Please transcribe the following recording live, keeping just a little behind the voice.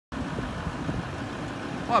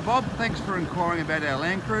Hi Bob, thanks for inquiring about our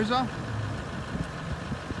Land Cruiser.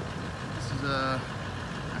 This is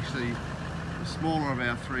actually the smaller of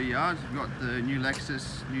our 3 yards. We've got the new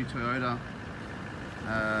Lexus, new Toyota,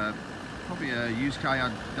 probably a used car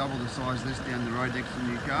yard double the size of this down the road next to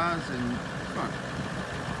new cars and front.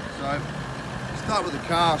 So, start with the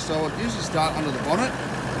car. So I'll usually start under the bonnet.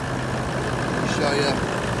 I'll show you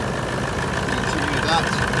the interior of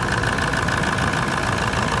that.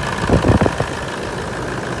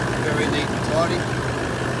 Very neat and tidy.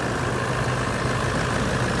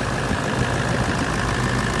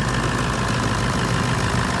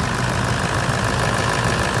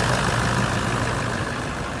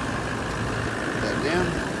 Put that down.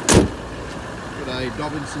 Got a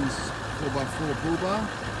Dobinson's 4x4 bull bar,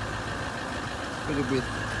 fitted with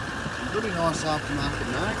really nice aftermarket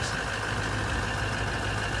marks.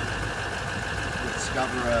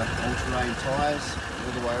 Discover all-terrain tyres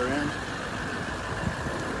all the way around.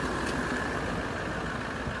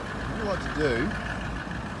 What I like to do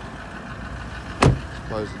is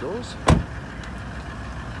close the doors.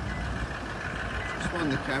 Just run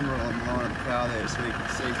the camera on the line of the car there so you can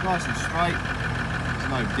see it's nice and straight. There's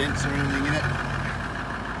no dents or anything in it.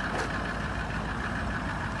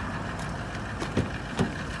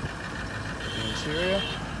 The interior.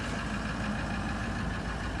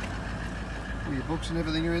 All your books and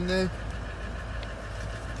everything are in there.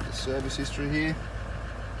 The service history here.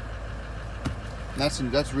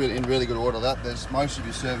 And that's really in really good order. There's most of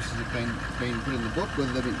your services have been put in the book,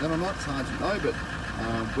 whether they've been done or not, it's hard to know, but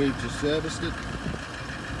we've just serviced it.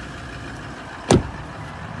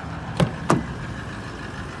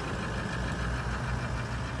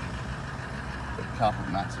 Got carpet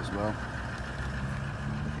mats as well.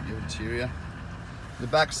 Look at your interior. The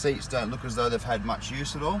back seats don't look as though they've had much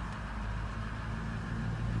use at all.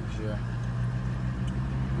 There's your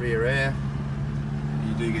rear air.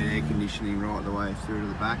 You do get air conditioning right the way through to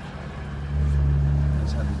the back.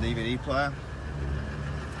 Let's have the DVD player.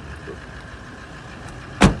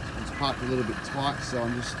 It's parked a little bit tight, so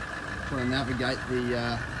I'm just trying to navigate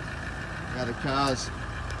the other cars.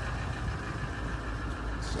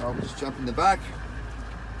 So I'll just jump in the back,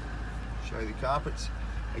 show you the carpets.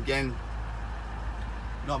 Again,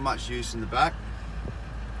 not much use in the back.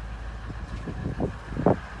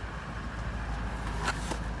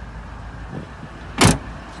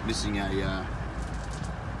 Missing a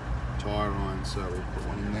tyre iron, so we'll put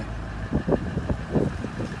one in there.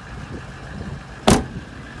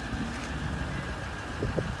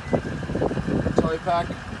 Tow pack.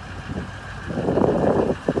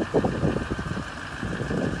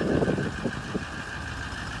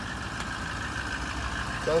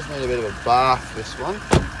 Does need a bit of a bath, this one.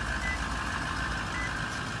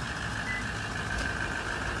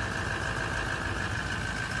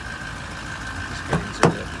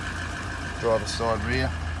 Driver's side rear,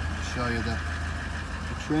 to show you the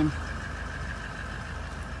trim,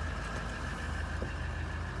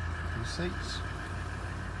 the seats.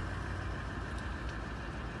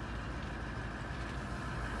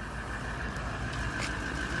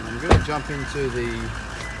 I'm going to jump into the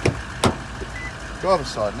driver's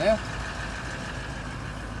side now.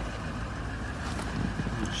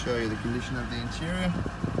 I'll show you the condition of the interior.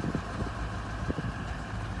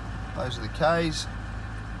 Those are the Ks.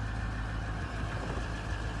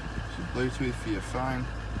 Bluetooth for your phone,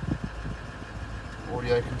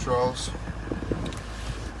 audio controls,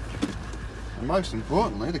 and most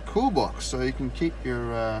importantly the cool box, so you can keep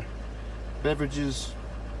your beverages,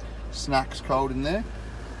 snacks cold in there.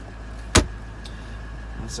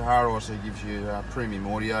 And Sahara also gives you premium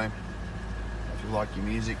audio if you like your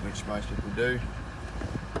music, which most people do.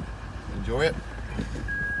 Enjoy it.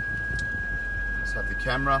 Let's have the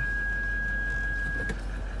camera. It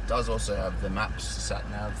does also have the maps, sat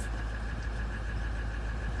nav.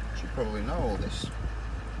 You probably know all this.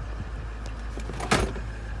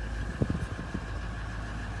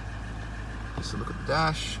 Just a look at the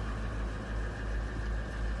dash.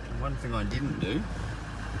 And one thing I didn't do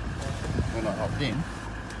when I hopped in,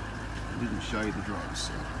 I didn't show you the driver's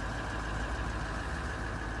seat.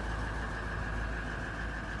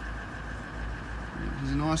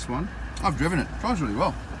 It's a nice one. I've driven it. It drives really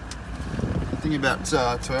well. The thing about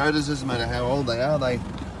Toyotas, doesn't matter how old they are, they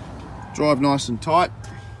drive nice and tight.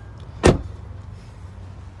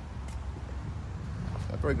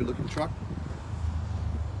 Very good looking truck,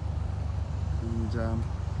 and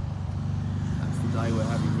that's the day we're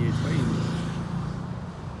having here. It's been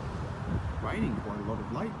raining quite a lot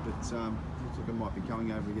of late, but looks like it might be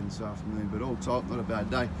coming over again this afternoon, but all told, not a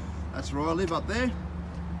bad day. That's where I live up there.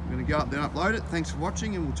 I'm going to go up there and upload it. Thanks for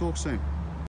watching, and we'll talk soon.